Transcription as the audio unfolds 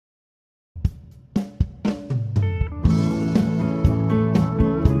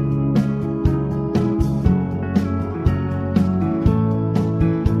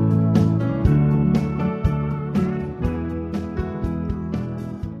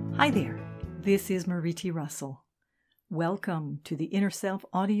Hi there, this is Marie T. Russell. Welcome to the Inner Self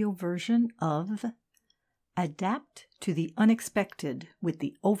audio version of Adapt to the Unexpected with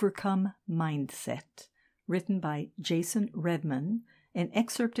the Overcome Mindset, written by Jason Redman and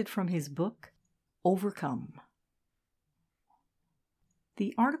excerpted from his book, Overcome.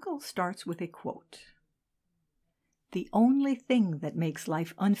 The article starts with a quote. "The only thing that makes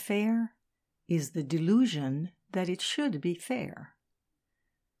life unfair is the delusion that it should be fair."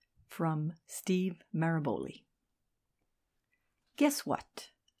 From Steve Maraboli. Guess what?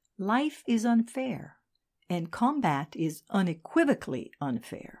 Life is unfair, and combat is unequivocally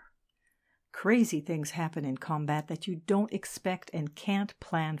unfair. Crazy things happen in combat that you don't expect and can't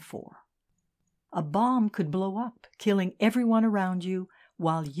plan for. A bomb could blow up, killing everyone around you,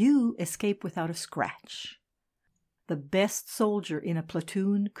 while you escape without a scratch. The best soldier in a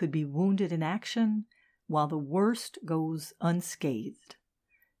platoon could be wounded in action, while the worst goes unscathed.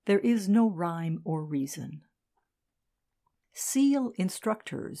 There is no rhyme or reason. SEAL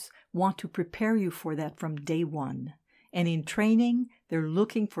instructors want to prepare you for that from day one, and in training, they're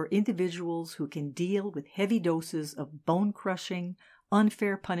looking for individuals who can deal with heavy doses of bone-crushing,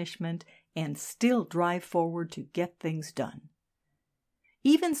 unfair punishment and still drive forward to get things done.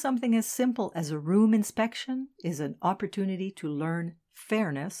 Even something as simple as a room inspection is an opportunity to learn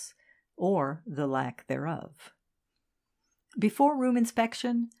fairness, or the lack thereof. Before room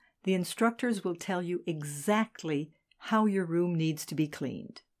inspection, the instructors will tell you exactly how your room needs to be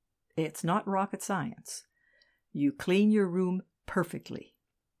cleaned. It's not rocket science. You clean your room perfectly.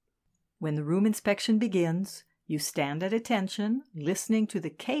 When the room inspection begins, you stand at attention, listening to the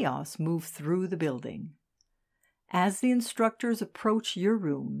chaos move through the building. As the instructors approach your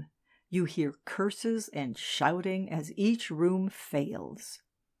room, you hear curses and shouting as each room fails.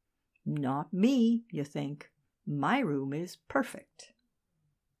 Not me, you think. My room is perfect.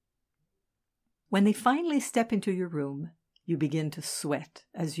 When they finally step into your room, you begin to sweat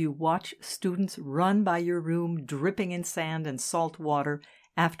as you watch students run by your room dripping in sand and salt water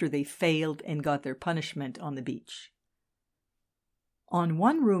after they failed and got their punishment on the beach. On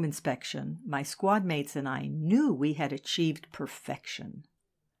one room inspection, my squad mates and I knew we had achieved perfection.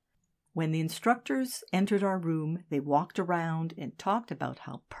 When the instructors entered our room, they walked around and talked about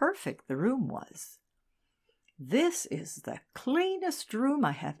how perfect the room was. "This is the cleanest room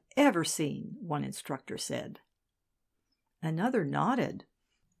I have ever seen," one instructor said. Another nodded.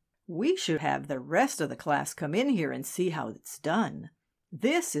 "We should have the rest of the class come in here and see how it's done.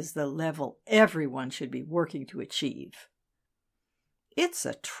 This is the level everyone should be working to achieve." "It's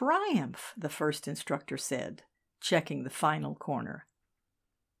a triumph," the first instructor said, checking the final corner.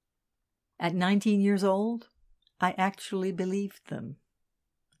 At 19 years old, I actually believed them.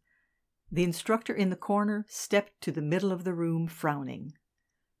 The instructor in the corner stepped to the middle of the room, frowning.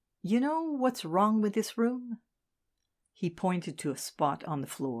 "You know what's wrong with this room?" He pointed to a spot on the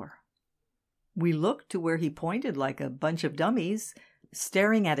floor. We looked to where he pointed like a bunch of dummies,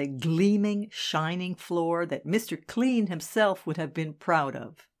 staring at a gleaming, shining floor that Mr. Clean himself would have been proud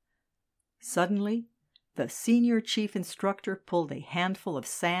of. Suddenly, the senior chief instructor pulled a handful of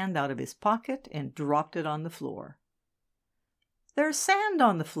sand out of his pocket and dropped it on the floor. "There's sand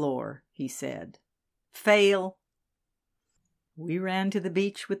on the floor," he said. "Fail." We ran to the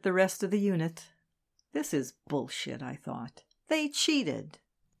beach with the rest of the unit. This is bullshit, I thought. They cheated.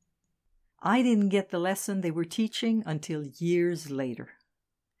 I didn't get the lesson they were teaching until years later.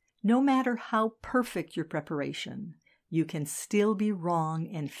 No matter how perfect your preparation, you can still be wrong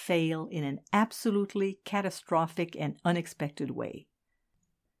and fail in an absolutely catastrophic and unexpected way.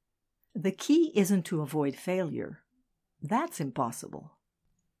 The key isn't to avoid failure. That's impossible.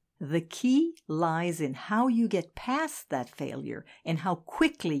 The key lies in how you get past that failure and how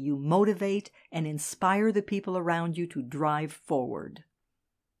quickly you motivate and inspire the people around you to drive forward.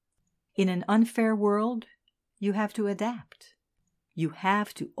 In an unfair world, you have to adapt. You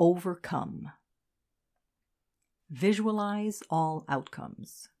have to overcome. Visualize all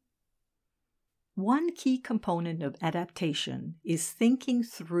outcomes. One key component of adaptation is thinking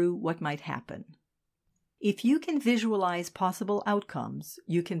through what might happen. If you can visualize possible outcomes,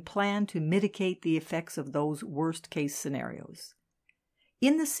 you can plan to mitigate the effects of those worst-case scenarios.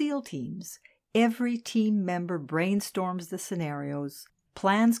 In the SEAL teams, every team member brainstorms the scenarios,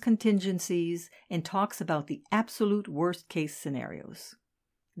 plans contingencies, and talks about the absolute worst-case scenarios.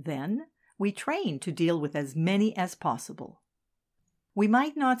 Then, we train to deal with as many as possible. We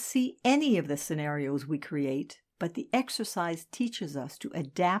might not see any of the scenarios we create, but the exercise teaches us to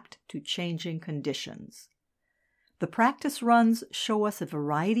adapt to changing conditions. The practice runs show us a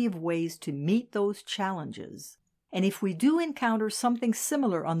variety of ways to meet those challenges, And if we do encounter something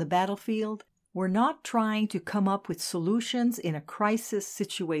similar on the battlefield, we're not trying to come up with solutions in a crisis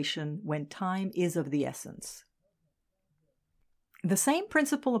situation when time is of the essence. The same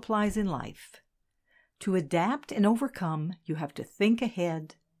principle applies in life. To adapt and overcome, you have to think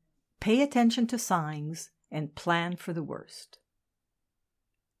ahead, pay attention to signs, and plan for the worst.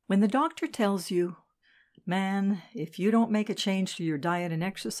 When the doctor tells you, "Man, if you don't make a change to your diet and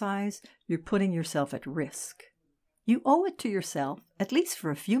exercise, you're putting yourself at risk," you owe it to yourself, at least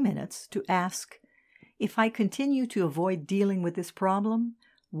for a few minutes, to ask, if I continue to avoid dealing with this problem,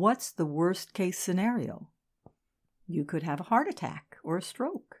 what's the worst-case scenario? You could have a heart attack or a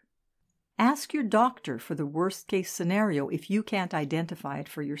stroke. Ask your doctor for the worst-case scenario if you can't identify it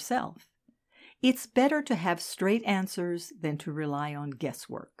for yourself. It's better to have straight answers than to rely on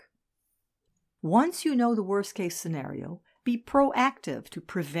guesswork. Once you know the worst-case scenario, be proactive to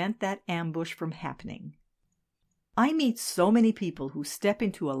prevent that ambush from happening. I meet so many people who step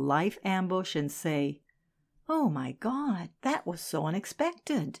into a life ambush and say, "Oh my God, that was so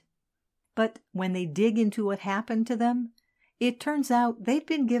unexpected." But when they dig into what happened to them, it turns out they'd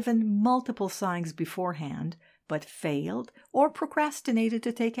been given multiple signs beforehand, but failed or procrastinated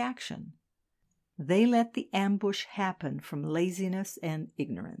to take action. They let the ambush happen from laziness and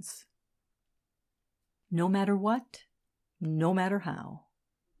ignorance. No matter what, no matter how.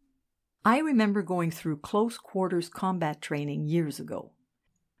 I remember going through close quarters combat training years ago.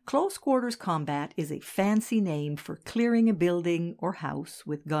 Close quarters combat is a fancy name for clearing a building or house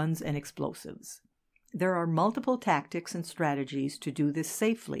with guns and explosives. There are multiple tactics and strategies to do this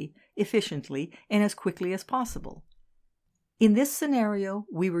safely, efficiently, and as quickly as possible. In this scenario,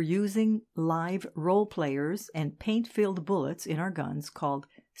 we were using live role players and paint-filled bullets in our guns called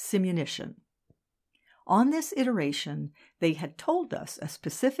simunition. On this iteration, they had told us a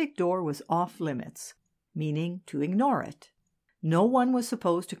specific door was off limits, meaning to ignore it. No one was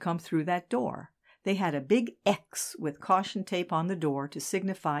supposed to come through that door. They had a big X with caution tape on the door to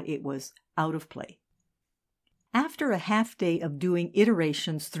signify it was out of play. After a half day of doing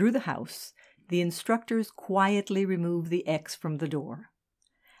iterations through the house, the instructors quietly removed the X from the door.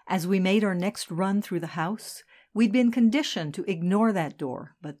 As we made our next run through the house, we'd been conditioned to ignore that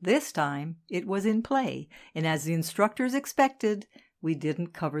door, but this time it was in play, and as the instructors expected, we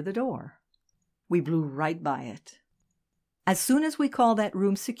didn't cover the door. We blew right by it. As soon as we called that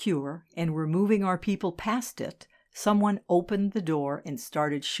room secure and were moving our people past it, someone opened the door and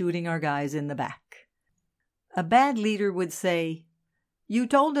started shooting our guys in the back. A bad leader would say, "You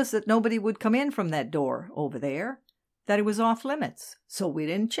told us that nobody would come in from that door over there, that it was off limits, so we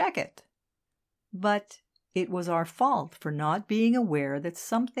didn't check it." But it was our fault for not being aware that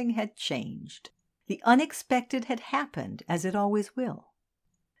something had changed. The unexpected had happened, as it always will.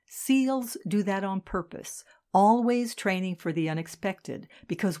 SEALs do that on purpose, always training for the unexpected,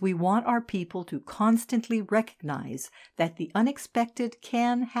 because we want our people to constantly recognize that the unexpected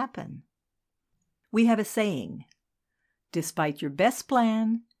can happen. We have a saying, "Despite your best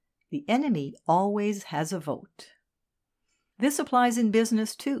plan, the enemy always has a vote." This applies in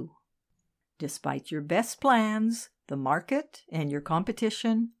business too. Despite your best plans, the market and your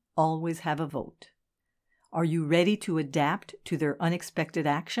competition always have a vote. Are you ready to adapt to their unexpected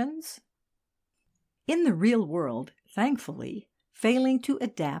actions? In the real world, thankfully, failing to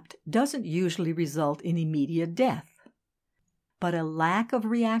adapt doesn't usually result in immediate death. But a lack of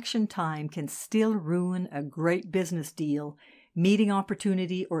reaction time can still ruin a great business deal, meeting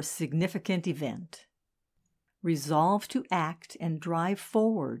opportunity, or significant event. Resolve to act and drive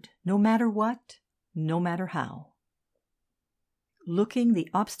forward, no matter what, no matter how. Looking the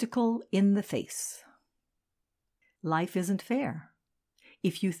obstacle in the face. Life isn't fair.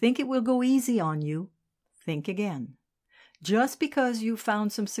 If you think it will go easy on you, think again. Just because you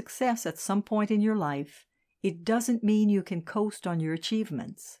found some success at some point in your life, it doesn't mean you can coast on your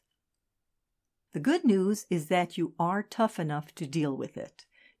achievements. The good news is that you are tough enough to deal with it.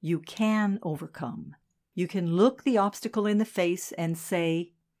 You can overcome. You can look the obstacle in the face and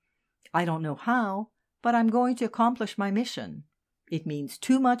say, "I don't know how, but I'm going to accomplish my mission. It means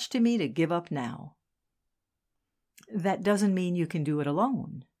too much to me to give up now." That doesn't mean you can do it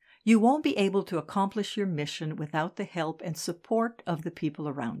alone. You won't be able to accomplish your mission without the help and support of the people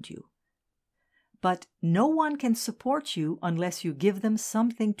around you. But no one can support you unless you give them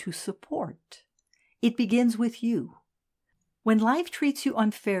something to support. It begins with you. When life treats you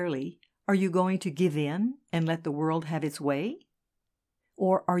unfairly, are you going to give in and let the world have its way?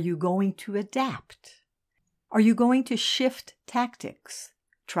 Or are you going to adapt? Are you going to shift tactics,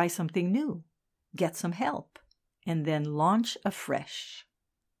 try something new, get some help, and then launch afresh?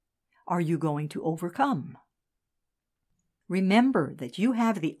 Are you going to overcome? Remember that you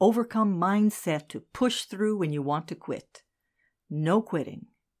have the overcome mindset to push through when you want to quit. No quitting.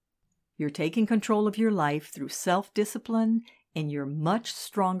 You're taking control of your life through self-discipline, and you're much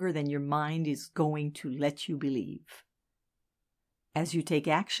stronger than your mind is going to let you believe. As you take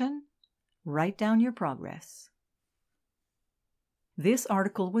action, write down your progress. This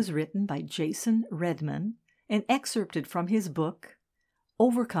article was written by Jason Redman and excerpted from his book,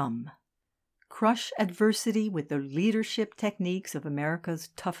 Overcome: Crush Adversity with the Leadership Techniques of America's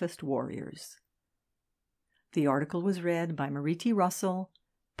Toughest Warriors. The article was read by Marie T. Russell,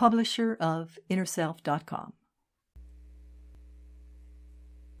 publisher of InnerSelf.com.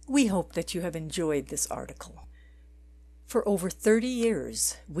 We hope that you have enjoyed this article. For over 30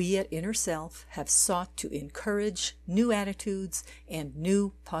 years, we at Inner Self have sought to encourage new attitudes and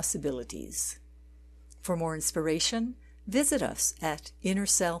new possibilities. For more inspiration, visit us at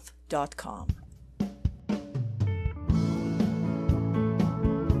InnerSelf.com.